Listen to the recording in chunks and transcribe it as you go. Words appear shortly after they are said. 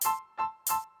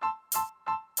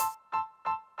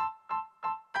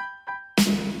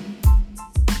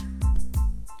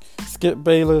Skip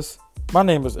Bayless. My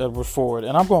name is Edward Ford,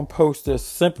 and I'm going to post this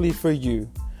simply for you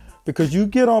because you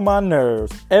get on my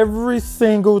nerves every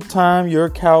single time your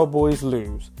Cowboys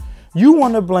lose. You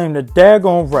want to blame the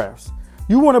daggone refs.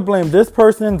 You want to blame this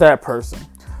person and that person.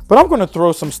 But I'm going to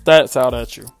throw some stats out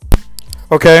at you.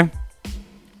 Okay?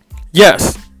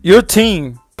 Yes, your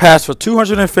team passed for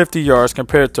 250 yards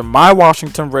compared to my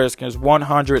Washington Redskins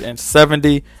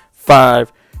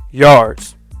 175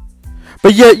 yards.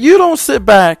 But yet you don't sit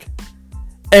back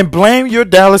and blame your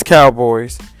Dallas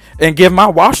Cowboys and give my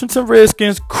Washington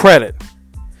Redskins credit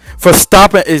for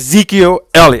stopping Ezekiel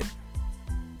Elliott.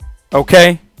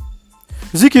 Okay?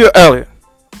 Ezekiel Elliott.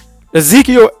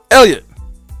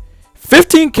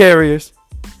 15 carries.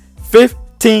 I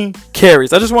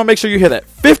just want to make sure you hear that.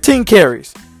 15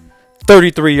 carries.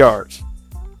 33 yards.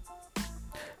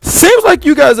 Seems like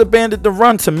you guys abandoned the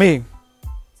run to me.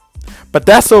 But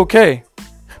that's okay.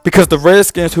 Because the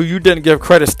Redskins, who you didn't give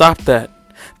credit, stopped that.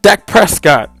 Dak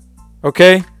Prescott.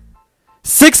 Okay?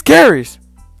 6 carries.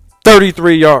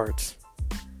 33 yards.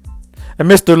 And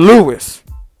Mr. Lewis.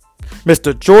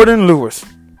 Mr. Jordan Lewis.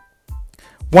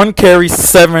 1 carry,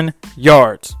 7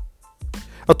 yards.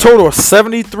 A total of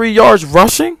 73 yards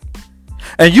rushing?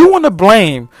 And you want to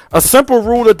blame a simple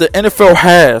rule that the NFL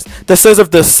has that says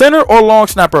if the center or long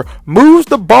snapper moves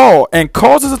the ball and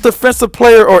causes a defensive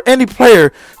player or any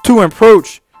player to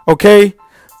approach, okay,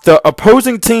 the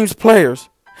opposing team's players,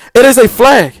 it is a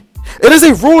flag. It is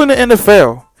a rule in the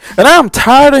NFL. And I am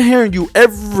tired of hearing you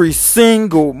every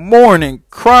single morning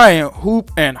crying, hoop,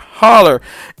 and holler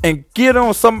and get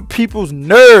on some people's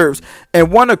nerves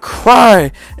and want to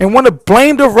cry and want to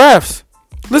blame the refs.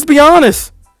 Let's be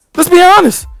honest.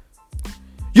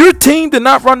 Your team did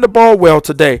not run the ball well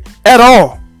today at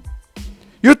all.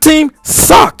 Your team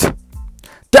sucked.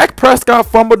 Dak Prescott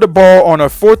fumbled the ball on a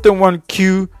 4th and 1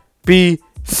 QB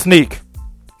sneak.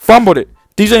 Fumbled it.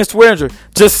 DJ Swearinger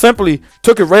just simply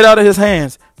took it right out of his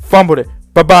hands. Fumbled it.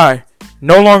 Bye-bye.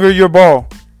 No longer your ball.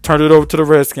 Turned it over to the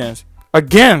Redskins.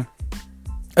 Again,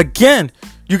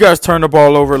 you guys turned the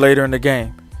ball over later in the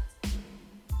game.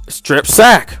 Strip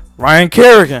sack. Ryan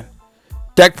Kerrigan.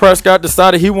 Dak Prescott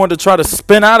decided he wanted to try to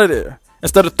spin out of there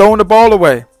instead of throwing the ball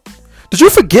away. Did you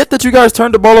forget that you guys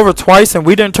turned the ball over twice and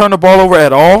we didn't turn the ball over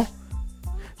at all?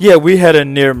 Yeah, we had a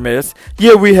near miss.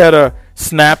 Yeah, we had a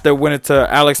snap that went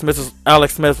into Alex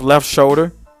Smith's left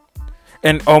shoulder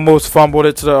and almost fumbled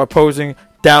it to the opposing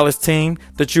Dallas team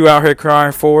that you out here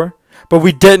crying for. But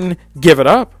we didn't give it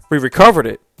up. We recovered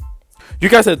it. You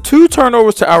guys had 2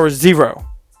 turnovers to our 0.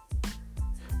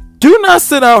 Do not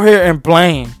sit out here and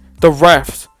blame the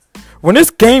refs when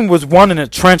this game was won in the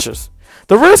trenches.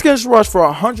 The Redskins rushed for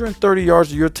 130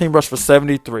 yards and your team rushed for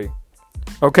 73.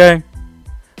 Okay?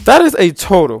 That is a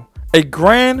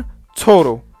grand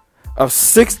total of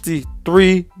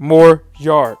 63 more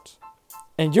yards.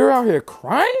 And you're out here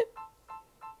crying?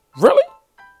 Really?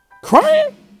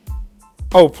 Crying?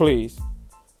 Oh, please.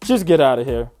 Just get out of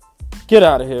here. Get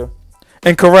out of here.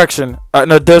 And correction,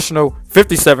 an additional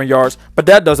 57 yards. But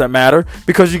that doesn't matter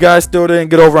because you guys still didn't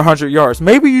get over 100 yards.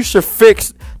 Maybe you should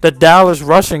fix the Dallas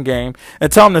rushing game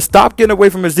and tell them to stop getting away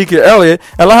from Ezekiel Elliott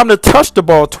and allow him to touch the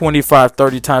ball 25,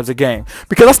 30 times a game.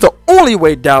 Because that's the only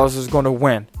way Dallas is going to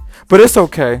win. But it's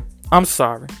okay. I'm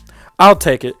sorry. I'll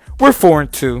take it. We're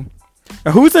 4-2.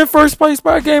 And who's in first place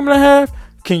by a game and a half?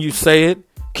 Can you say it?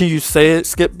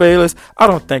 Skip Bayless? I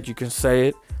don't think you can say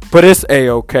it. But it's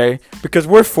A-okay because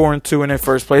we're 4-2 and in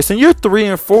first place. And you're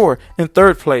 3-4 in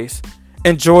third place.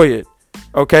 Enjoy it.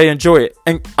 Okay? Enjoy it.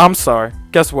 And I'm sorry.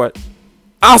 Guess what?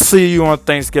 I'll see you on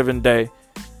Thanksgiving Day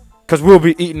because we'll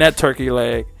be eating that turkey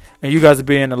leg. And you guys will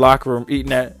be in the locker room eating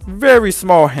that very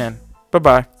small hen.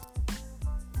 Bye-bye.